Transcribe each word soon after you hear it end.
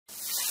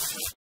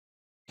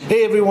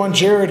Hey everyone,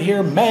 Jared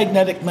here,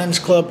 Magnetic Men's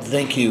Club.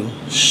 Thank you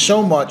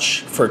so much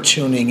for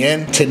tuning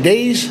in.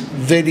 Today's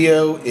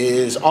video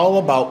is all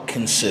about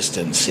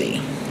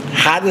consistency.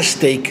 How to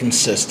stay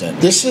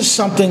consistent. This is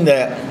something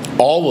that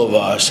all of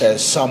us at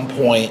some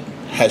point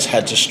has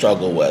had to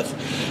struggle with.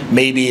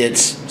 Maybe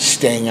it's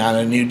staying on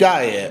a new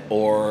diet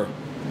or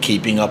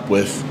keeping up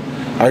with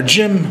our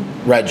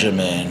gym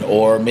regimen,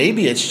 or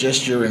maybe it's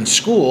just you're in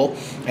school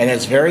and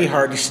it's very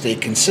hard to stay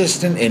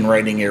consistent in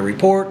writing your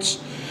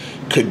reports.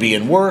 Could be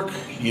in work,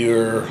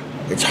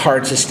 it's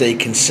hard to stay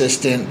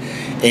consistent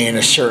in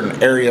a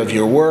certain area of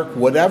your work.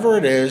 Whatever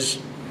it is,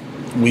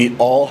 we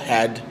all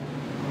had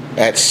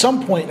at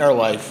some point in our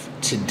life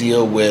to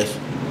deal with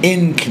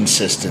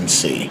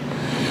inconsistency.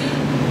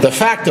 The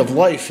fact of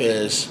life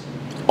is,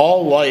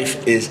 all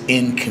life is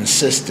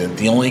inconsistent.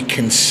 The only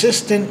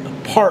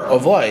consistent part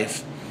of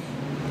life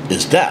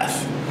is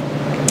death.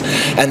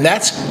 And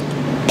that's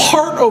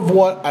part of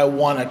what I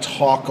want to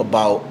talk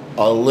about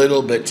a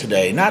little bit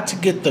today. Not to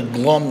get the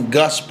glum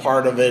Gus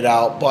part of it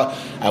out, but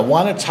I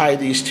want to tie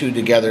these two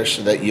together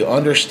so that you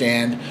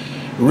understand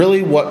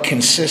really what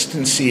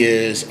consistency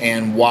is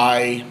and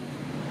why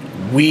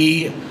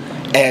we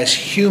as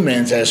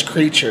humans, as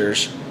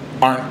creatures,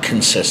 aren't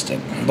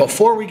consistent.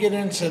 Before we get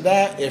into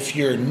that, if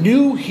you're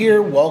new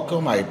here,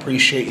 welcome. I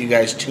appreciate you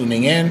guys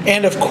tuning in.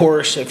 And of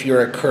course, if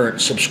you're a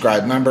current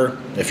subscribed member,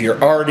 if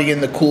you're already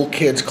in the Cool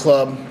Kids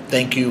Club,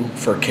 thank you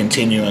for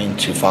continuing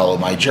to follow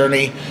my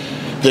journey.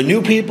 The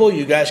new people,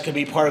 you guys can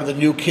be part of the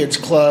New Kids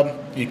Club.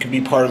 You can be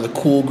part of the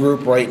cool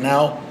group right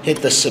now.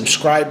 Hit the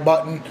subscribe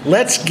button.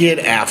 Let's get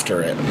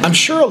after it. I'm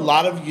sure a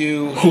lot of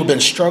you who have been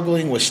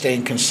struggling with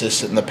staying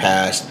consistent in the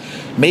past,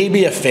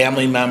 maybe a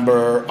family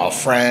member, a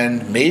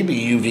friend, maybe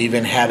you've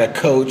even had a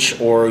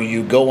coach, or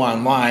you go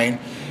online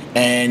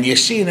and you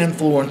see an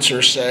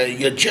influencer say,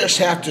 you just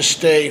have to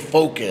stay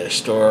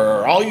focused,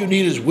 or all you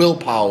need is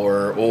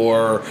willpower,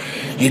 or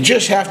you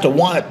just have to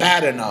want it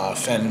bad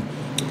enough. And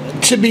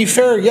to be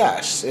fair,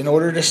 yes, in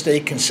order to stay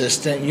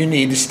consistent, you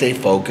need to stay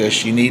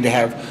focused. You need to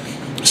have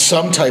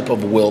some type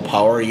of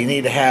willpower. You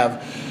need to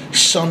have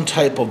some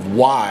type of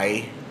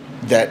why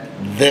that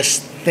this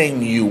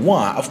thing you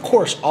want. Of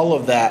course, all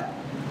of that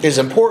is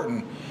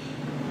important,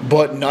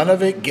 but none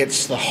of it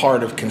gets the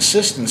heart of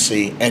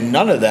consistency, and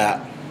none of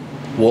that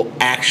will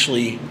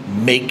actually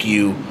make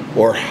you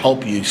or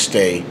help you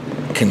stay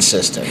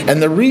consistent.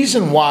 And the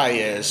reason why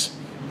is,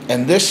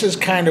 and this is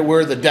kind of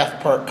where the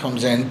death part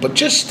comes in, but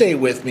just stay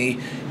with me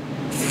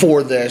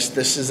for this.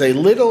 This is a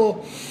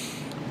little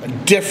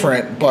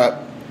different,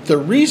 but the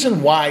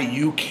reason why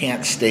you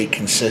can't stay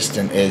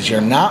consistent is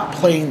you're not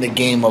playing the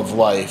game of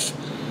life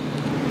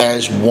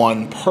as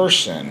one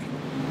person.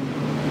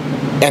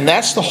 And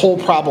that's the whole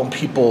problem.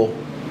 People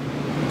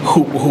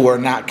who are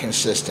not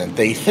consistent,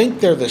 they think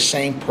they're the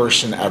same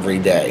person every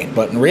day,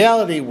 but in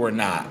reality, we're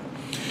not.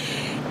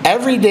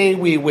 Every day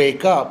we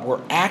wake up,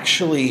 we're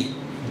actually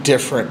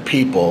different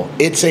people.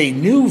 It's a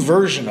new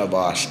version of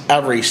us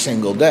every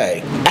single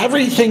day.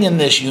 Everything in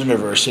this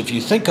universe, if you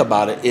think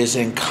about it, is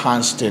in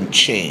constant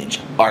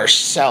change. Our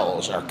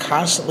cells are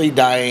constantly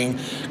dying,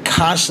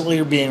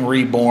 constantly being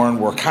reborn.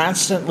 We're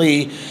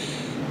constantly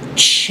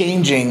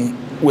changing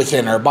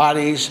within our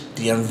bodies.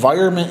 The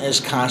environment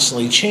is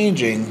constantly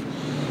changing.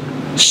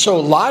 So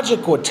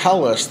logic would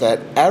tell us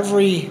that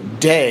every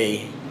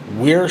day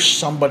we're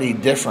somebody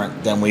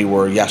different than we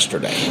were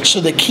yesterday. So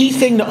the key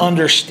thing to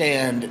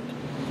understand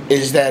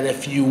is that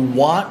if you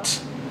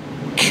want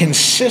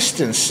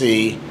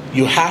consistency,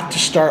 you have to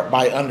start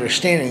by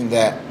understanding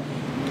that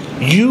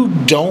you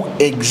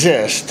don't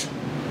exist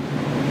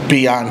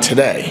beyond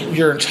today.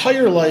 Your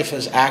entire life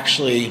is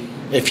actually,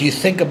 if you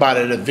think about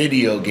it, a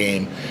video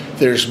game.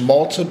 There's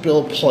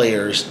multiple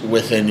players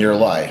within your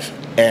life.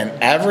 And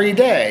every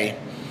day,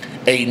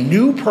 a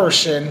new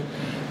person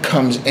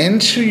comes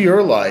into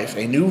your life,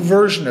 a new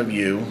version of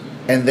you,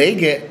 and they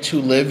get to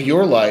live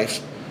your life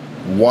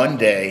one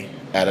day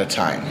at a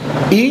time.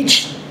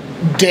 Each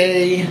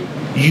day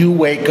you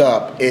wake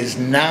up is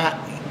not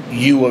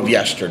you of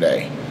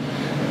yesterday.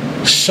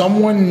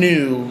 Someone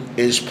new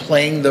is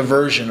playing the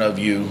version of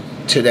you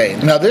today.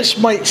 Now this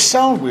might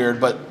sound weird,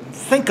 but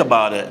think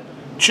about it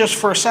just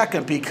for a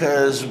second,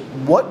 because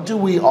what do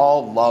we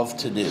all love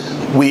to do?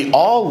 We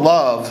all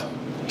love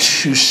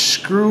to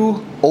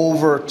screw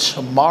over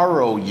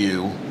tomorrow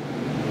you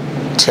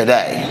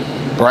today,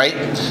 right?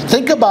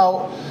 Think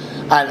about,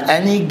 on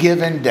any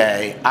given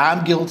day,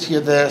 I'm guilty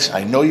of this,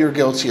 I know you're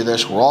guilty of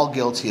this, we're all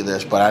guilty of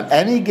this, but on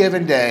any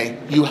given day,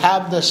 you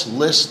have this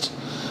list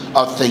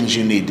of things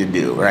you need to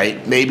do,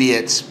 right? Maybe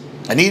it's,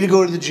 I need to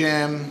go to the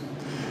gym,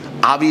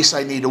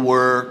 obviously I need to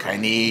work, I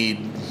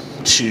need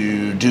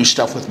to do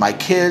stuff with my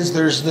kids.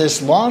 There's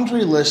this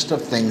laundry list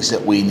of things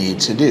that we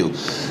need to do.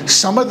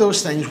 Some of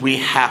those things we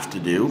have to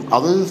do.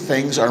 Other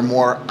things are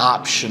more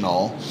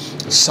optional.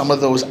 Some of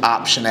those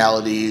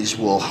optionalities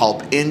will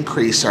help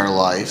increase our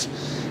life.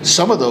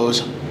 Some of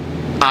those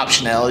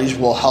optionalities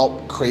will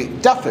help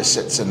create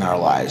deficits in our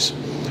lives.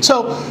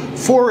 So,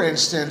 for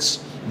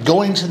instance,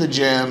 going to the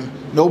gym,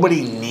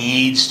 nobody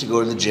needs to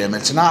go to the gym.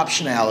 It's an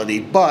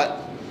optionality,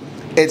 but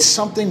It's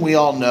something we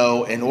all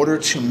know. In order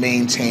to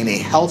maintain a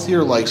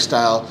healthier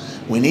lifestyle,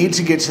 we need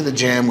to get to the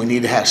gym, we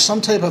need to have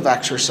some type of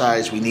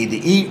exercise, we need to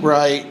eat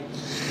right.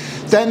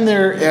 Then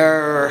there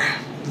are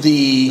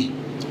the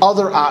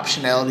other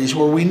optionalities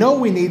where we know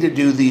we need to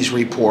do these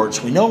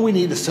reports, we know we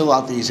need to fill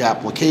out these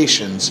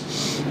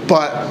applications,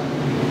 but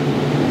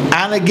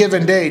on a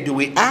given day, do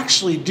we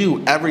actually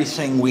do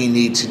everything we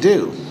need to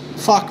do?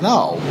 Fuck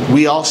no.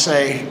 We all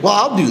say, well,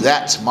 I'll do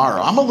that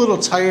tomorrow. I'm a little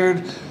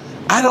tired.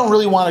 I don't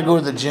really want to go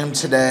to the gym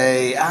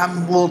today. I'm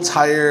a little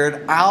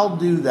tired. I'll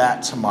do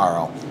that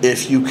tomorrow.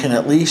 If you can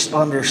at least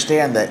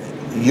understand that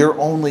you're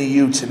only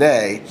you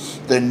today,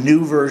 the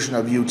new version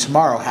of you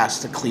tomorrow has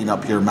to clean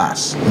up your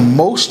mess.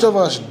 Most of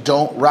us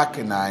don't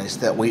recognize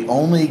that we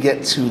only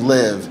get to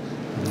live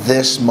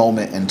this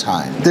moment in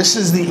time. This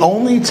is the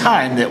only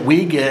time that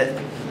we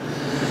get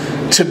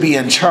to be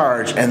in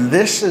charge, and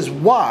this is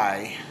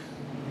why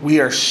we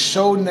are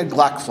so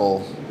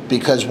neglectful.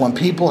 Because when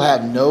people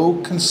have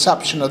no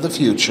conception of the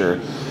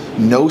future,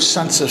 no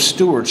sense of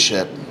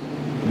stewardship,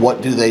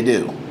 what do?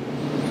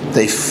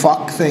 They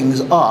fuck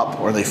things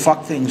up, or they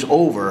fuck things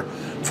over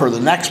for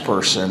the next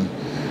person.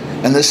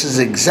 And this is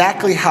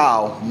exactly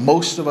how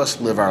most of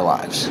us live our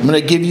lives. I'm going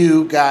to give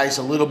you guys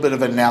a little bit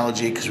of an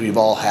analogy, because we've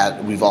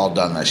all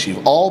done this.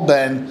 You've all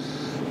been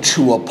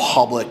to a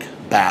public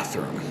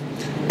bathroom,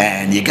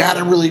 and you got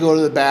to really go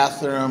to the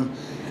bathroom.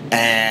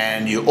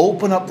 And you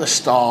open up the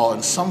stall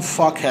and some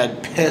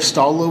fuckhead pissed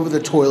all over the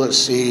toilet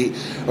seat,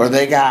 or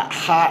they got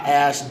hot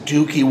ass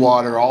dookie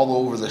water all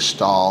over the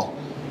stall,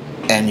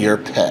 and you're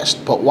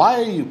pissed. But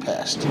why are you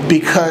pissed?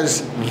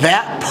 Because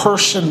that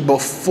person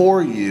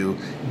before you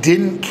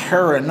didn't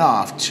care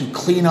enough to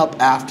clean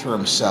up after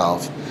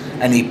himself,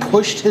 and he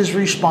pushed his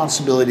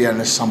responsibility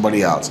onto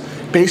somebody else.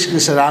 Basically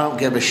said, I don't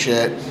give a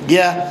shit.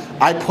 Yeah,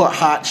 I put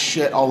hot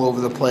shit all over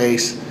the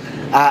place.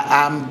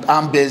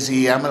 I'm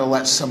busy, I'm going to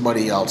let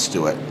somebody else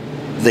do it.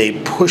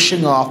 They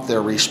pushing off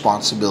their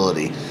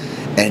responsibility.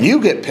 And you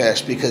get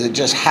pissed because it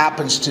just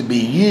happens to be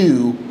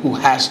you who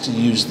has to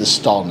use the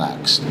stall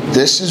next.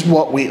 This is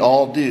what we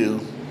all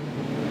do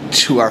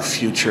to our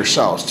future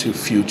selves, to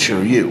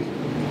future you.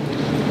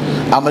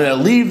 I'm going to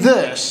leave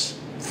this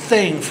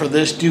thing for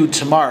this dude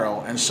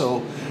tomorrow. And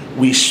so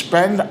we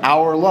spend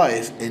our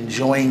life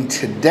enjoying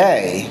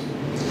today,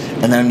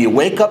 and then you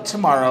wake up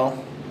tomorrow,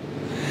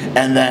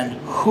 and then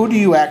who do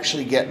you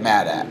actually get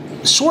mad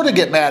at? Sort of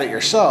get mad at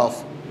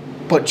yourself,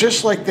 but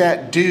just like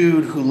that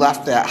dude who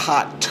left that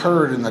hot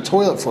turd in the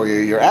toilet for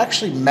you, you're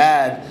actually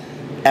mad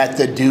at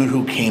the dude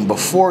who came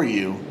before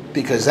you,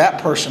 because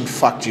that person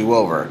fucked you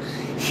over.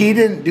 He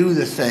didn't do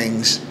the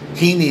things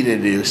he needed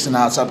to do, so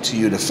now it's up to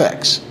you to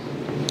fix.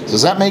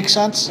 Does that make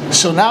sense?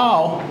 So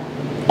now,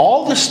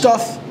 all the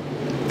stuff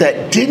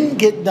that didn't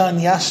get done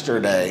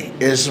yesterday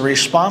is the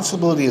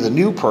responsibility of the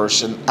new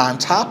person on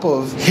top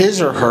of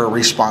his or her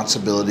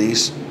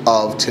responsibilities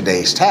of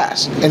today's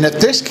task. And if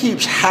this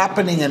keeps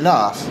happening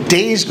enough,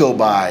 days go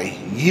by,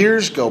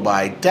 years go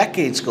by,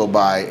 decades go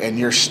by, and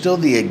you're still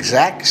the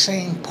exact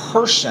same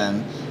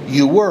person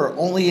you were,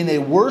 only in a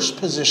worse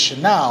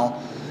position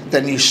now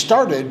than you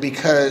started,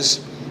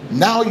 because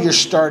now you're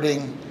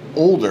starting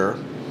older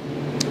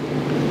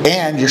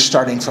and you're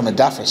starting from a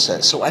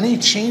deficit. So any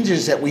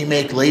changes that we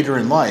make later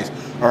in life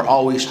are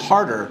always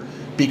harder,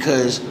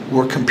 because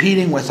we're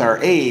competing with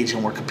our age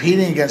and we're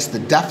competing against the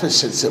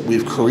deficits that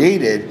we've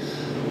created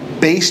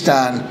based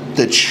on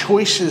the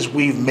choices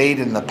we've made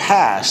in the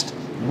past,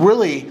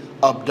 really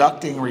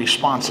abducting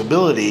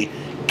responsibility,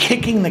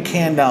 kicking the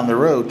can down the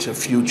road to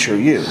future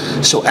you.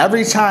 So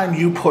every time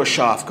you push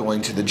off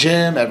going to the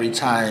gym, every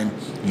time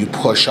you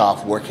push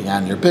off working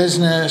on your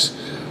business,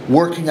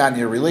 working on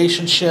your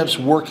relationships,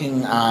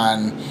 working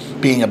on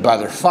being a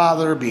better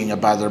father, being a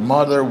better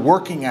mother,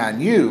 working on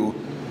you,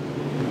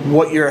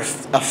 what you're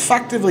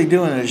effectively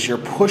doing is you're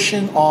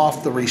pushing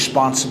off the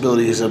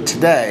responsibilities of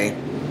today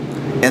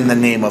in the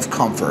name of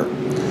comfort.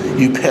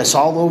 You piss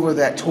all over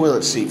that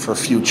toilet seat for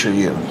future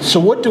you. So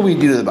what do we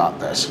do about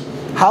this?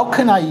 How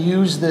can I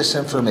use this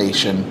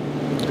information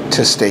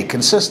to stay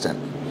consistent?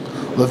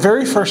 The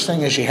very first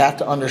thing is you have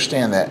to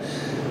understand that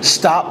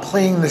stop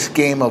playing this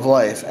game of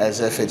life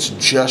as if it's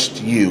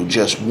just you,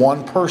 just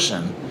one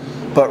person,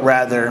 but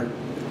rather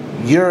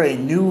you're a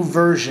new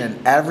version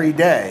every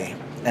day,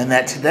 and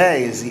that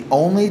today is the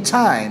only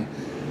time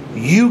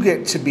you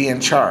get to be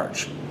in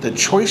charge. The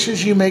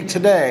choices you make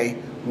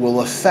today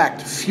will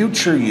affect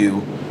future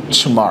you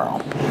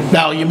tomorrow.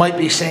 Now, you might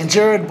be saying,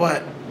 Jared,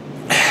 but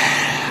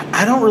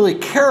I don't really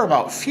care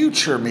about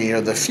future me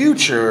or the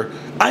future.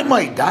 I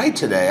might die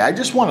today. I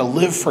just want to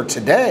live for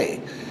today.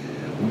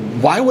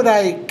 Why would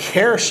I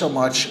care so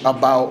much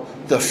about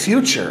the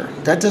future?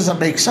 That doesn't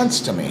make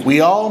sense to me. We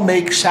all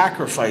make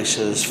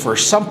sacrifices for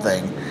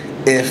something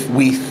if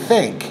we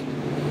think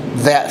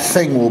that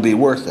thing will be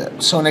worth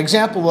it. So an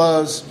example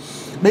is,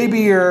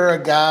 maybe you're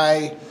a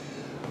guy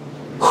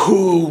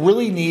who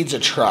really needs a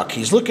truck.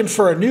 He's looking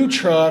for a new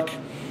truck,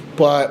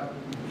 but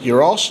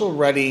you're also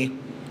ready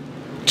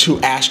to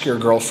ask your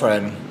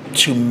girlfriend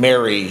to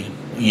marry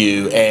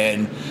you,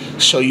 and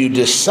so you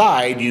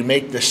decide, you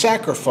make the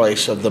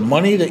sacrifice of the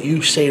money that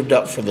you saved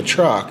up for the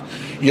truck,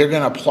 you're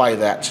going to apply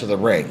that to the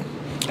ring.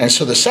 And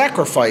so the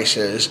sacrifice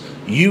is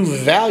you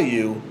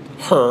value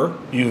her,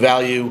 you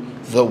value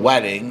the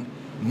wedding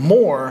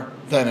more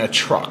than a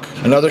truck.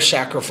 Another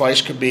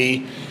sacrifice could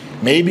be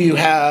maybe you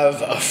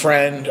have a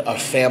friend, a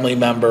family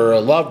member,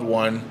 a loved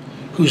one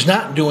who's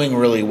not doing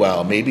really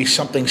well. Maybe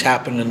something's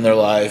happened in their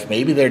life,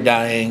 maybe they're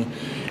dying,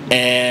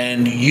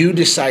 and you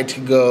decide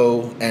to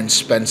go and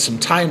spend some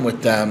time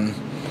with them.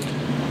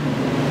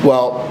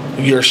 Well,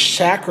 you're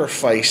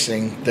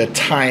sacrificing the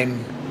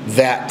time,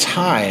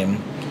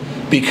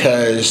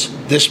 because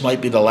this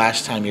might be the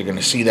last time you're going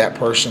to see that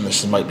person.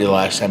 This might be the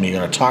last time you're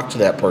going to talk to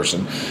that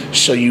person.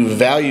 So you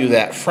value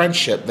that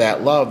friendship,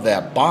 that love,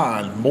 that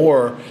bond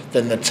more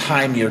than the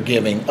time you're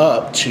giving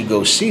up to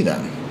go see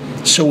them.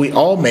 So we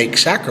all make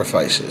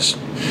sacrifices.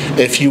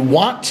 If you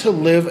want to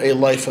live a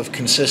life of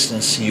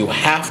consistency, you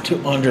have to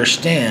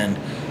understand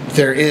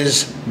there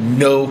is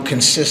no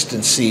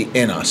consistency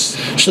in us.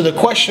 So the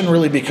question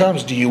really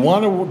becomes, do you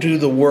want to do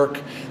the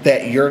work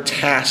that you're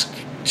tasked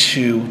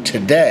to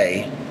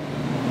today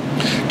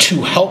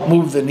to help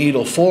move the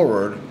needle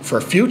forward for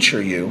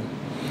future you,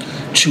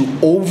 to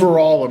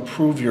overall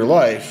improve your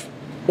life,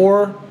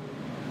 or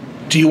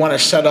do you want to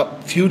set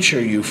up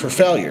future you for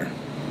failure?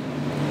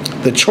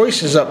 The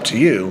choice is up to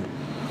you.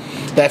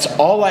 That's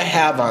all I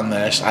have on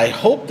this. I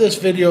hope this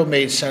video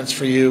made sense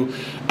for you.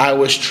 I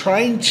was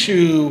trying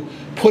to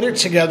put it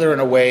together in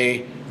a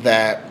way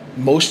that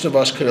most of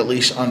us could at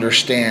least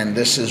understand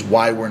this is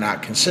why we're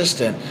not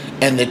consistent.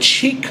 And the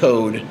cheat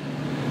code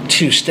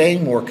to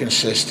staying more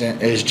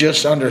consistent is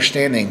just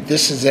understanding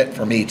this is it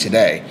for me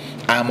today.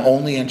 I'm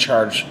only in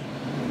charge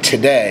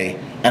today,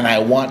 and I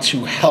want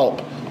to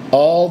help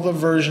all the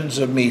versions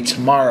of me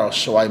tomorrow,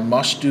 so I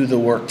must do the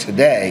work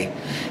today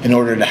in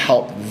order to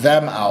help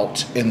them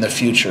out in the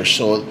future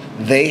so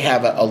they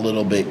have it a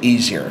little bit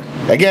easier.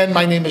 Again,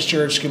 my name is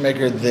Jared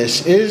Schoonmaker.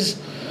 This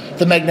is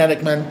the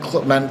Magnetic Men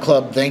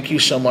Club. Thank you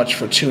so much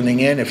for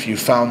tuning in. If you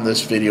found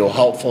this video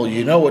helpful,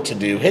 you know what to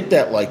do. Hit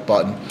that like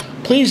button.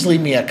 Please leave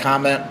me a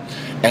comment,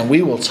 and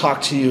we will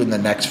talk to you in the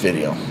next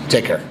video.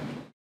 Take care.